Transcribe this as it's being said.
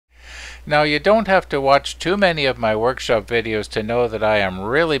Now you don't have to watch too many of my workshop videos to know that I am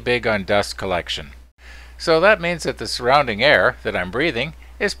really big on dust collection. So that means that the surrounding air that I'm breathing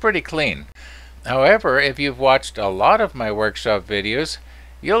is pretty clean. However, if you've watched a lot of my workshop videos,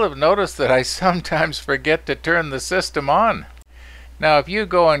 you'll have noticed that I sometimes forget to turn the system on. Now if you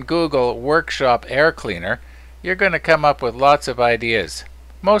go and Google workshop air cleaner, you're going to come up with lots of ideas.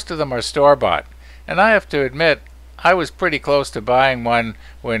 Most of them are store-bought, and I have to admit I was pretty close to buying one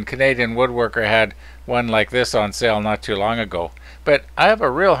when Canadian Woodworker had one like this on sale not too long ago. But I have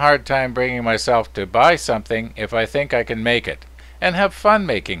a real hard time bringing myself to buy something if I think I can make it, and have fun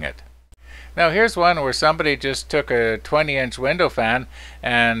making it. Now here's one where somebody just took a 20-inch window fan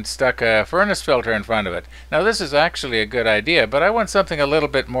and stuck a furnace filter in front of it. Now this is actually a good idea, but I want something a little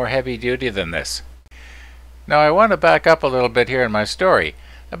bit more heavy duty than this. Now I want to back up a little bit here in my story.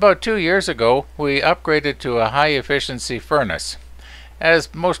 About 2 years ago, we upgraded to a high-efficiency furnace.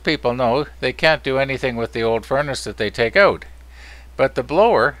 As most people know, they can't do anything with the old furnace that they take out. But the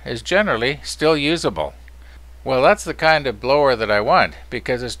blower is generally still usable. Well, that's the kind of blower that I want,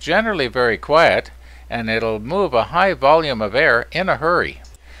 because it's generally very quiet, and it'll move a high volume of air in a hurry.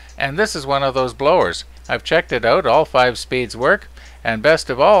 And this is one of those blowers. I've checked it out, all 5 speeds work, and best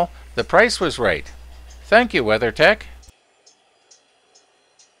of all, the price was right. Thank you, WeatherTech.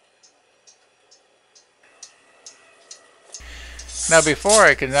 Now before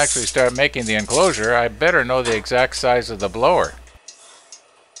I can actually start making the enclosure, I better know the exact size of the blower.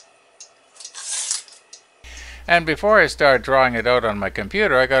 And before I start drawing it out on my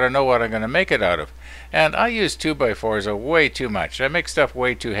computer, I gotta know what I'm gonna make it out of. And I use 2x4s way too much. I make stuff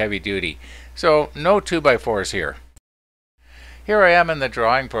way too heavy duty. So no 2x4s here. Here I am in the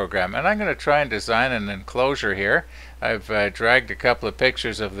drawing program, and I'm going to try and design an enclosure here. I've dragged a couple of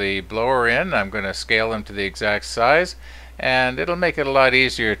pictures of the blower in. I'm going to scale them to the exact size, and it'll make it a lot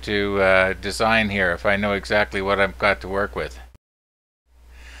easier to design here if I know exactly what I've got to work with.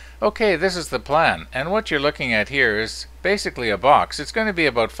 Okay, this is the plan, and what you're looking at here is basically a box. It's going to be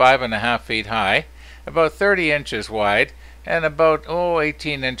about 5.5 feet high, about 30 inches wide, and about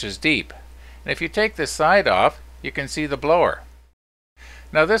 18 inches deep. And if you take the side off, you can see the blower.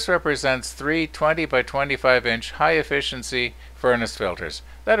 Now this represents 3 20 by 25 inch high efficiency furnace filters.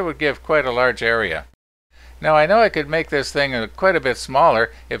 That would give quite a large area. Now I know I could make this thing quite a bit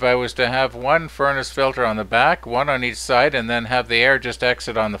smaller if I was to have one furnace filter on the back, one on each side, and then have the air just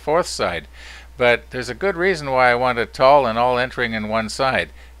exit on the 4th side. But there's a good reason why I want it tall and all entering in one side.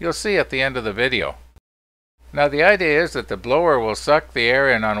 You'll see at the end of the video. Now the idea is that the blower will suck the air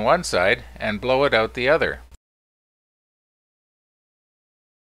in on one side and blow it out the other.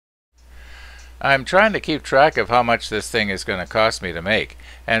 I'm trying to keep track of how much this thing is going to cost me to make,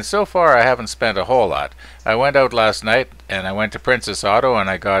 and so far I haven't spent a whole lot. I went out last night and I went to Princess Auto and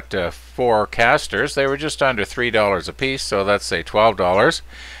I got 4 casters. They were just under $3 a piece, so that's say $12.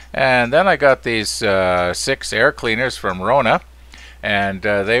 And then I got these 6 air cleaners from Rona, and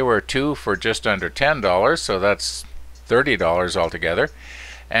they were 2 for just under $10, so that's $30 altogether.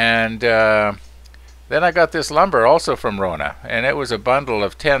 And then I got this lumber also from Rona, and it was a bundle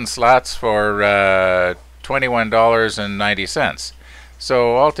of 10 slats for $21.90.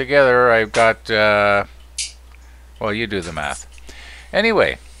 So altogether I've got, well, you do the math.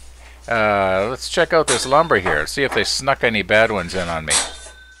 Anyway, let's check out this lumber here, see if they snuck any bad ones in on me.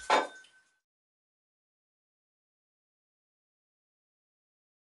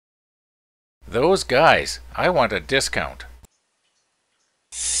 Those guys, I want a discount.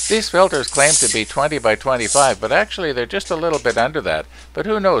 These filters claim to be 20 by 25, but actually they're just a little bit under that. But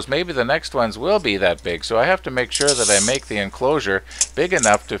who knows, maybe the next ones will be that big, so I have to make sure that I make the enclosure big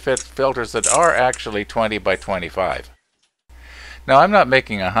enough to fit filters that are actually 20 by 25. Now I'm not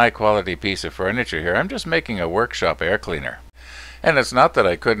making a high quality piece of furniture here, I'm just making a workshop air cleaner. And it's not that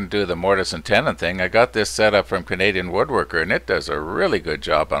I couldn't do the mortise and tenon thing. I got this set up from Canadian Woodworker, and it does a really good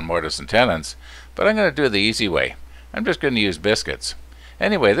job on mortise and tenons. But I'm going to do the easy way. I'm just going to use biscuits.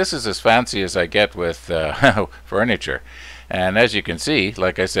 Anyway, this is as fancy as I get with furniture. And as you can see,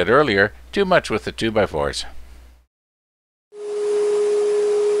 like I said earlier, too much with the 2x4s.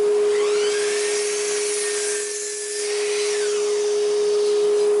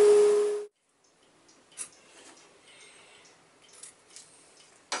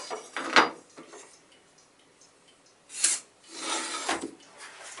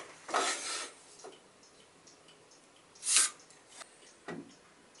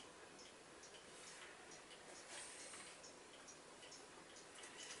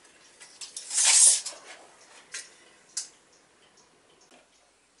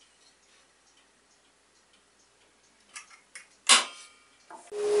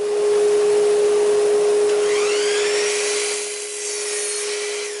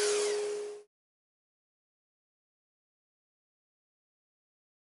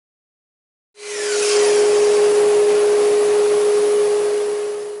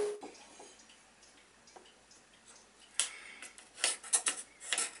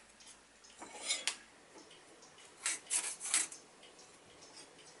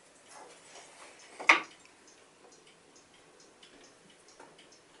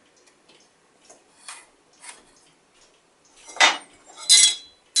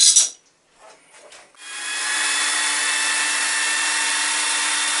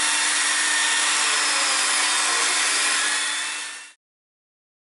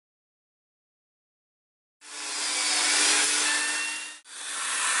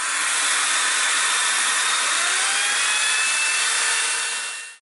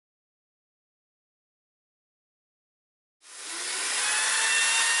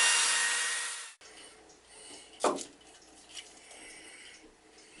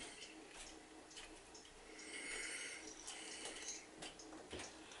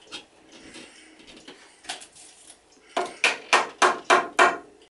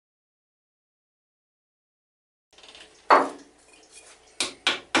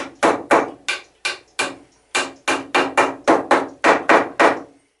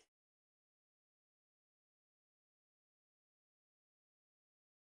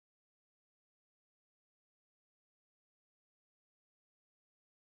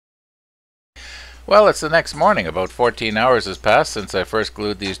 Well, it's the next morning. About 14 hours has passed since I first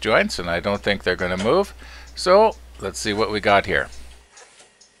glued these joints, and I don't think they're going to move. So, let's see what we got here.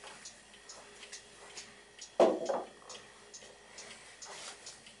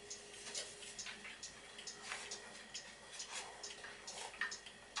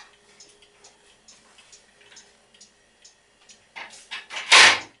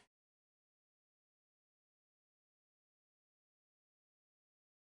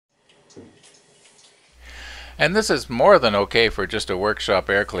 And this is more than okay for just a workshop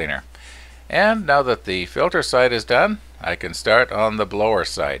air cleaner. And now that the filter side is done, I can start on the blower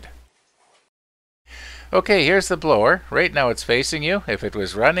side. Okay, here's the blower. Right now it's facing you. If it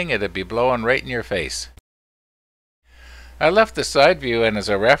was running, it'd be blowing right in your face. I left the side view in as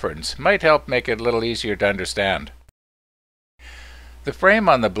a reference. Might help make it a little easier to understand. The frame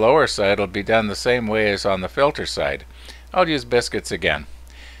on the blower side will be done the same way as on the filter side. I'll use biscuits again.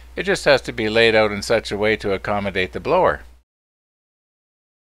 It just has to be laid out in such a way to accommodate the blower.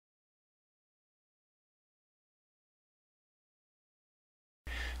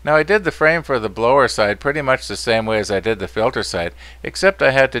 Now I did the frame for the blower side pretty much the same way as I did the filter side, except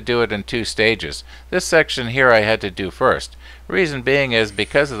I had to do it in 2 stages. This section here I had to do first. Reason being is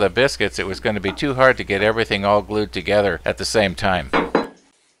because of the biscuits it was going to be too hard to get everything all glued together at the same time.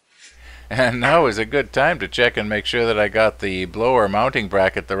 And now is a good time to check and make sure that I got the blower mounting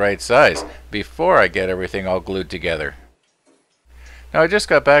bracket the right size before I get everything all glued together. Now I just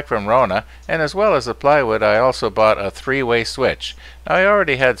got back from Rona, and as well as the plywood I also bought a 3-way switch. Now I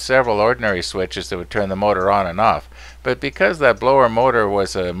already had several ordinary switches that would turn the motor on and off, but because that blower motor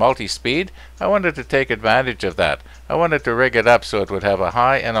was a multi-speed, I wanted to take advantage of that. I wanted to rig it up so it would have a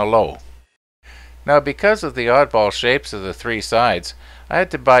high and a low. Now because of the oddball shapes of the 3 sides, I had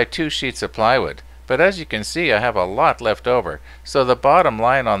to buy 2 sheets of plywood, but as you can see I have a lot left over, so the bottom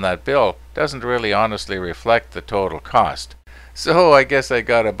line on that bill doesn't really honestly reflect the total cost. So I guess I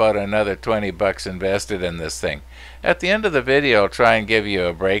got about another 20 bucks invested in this thing. At the end of the video I'll try and give you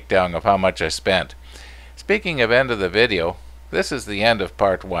a breakdown of how much I spent. Speaking of end of the video, this is the end of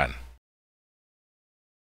part 1.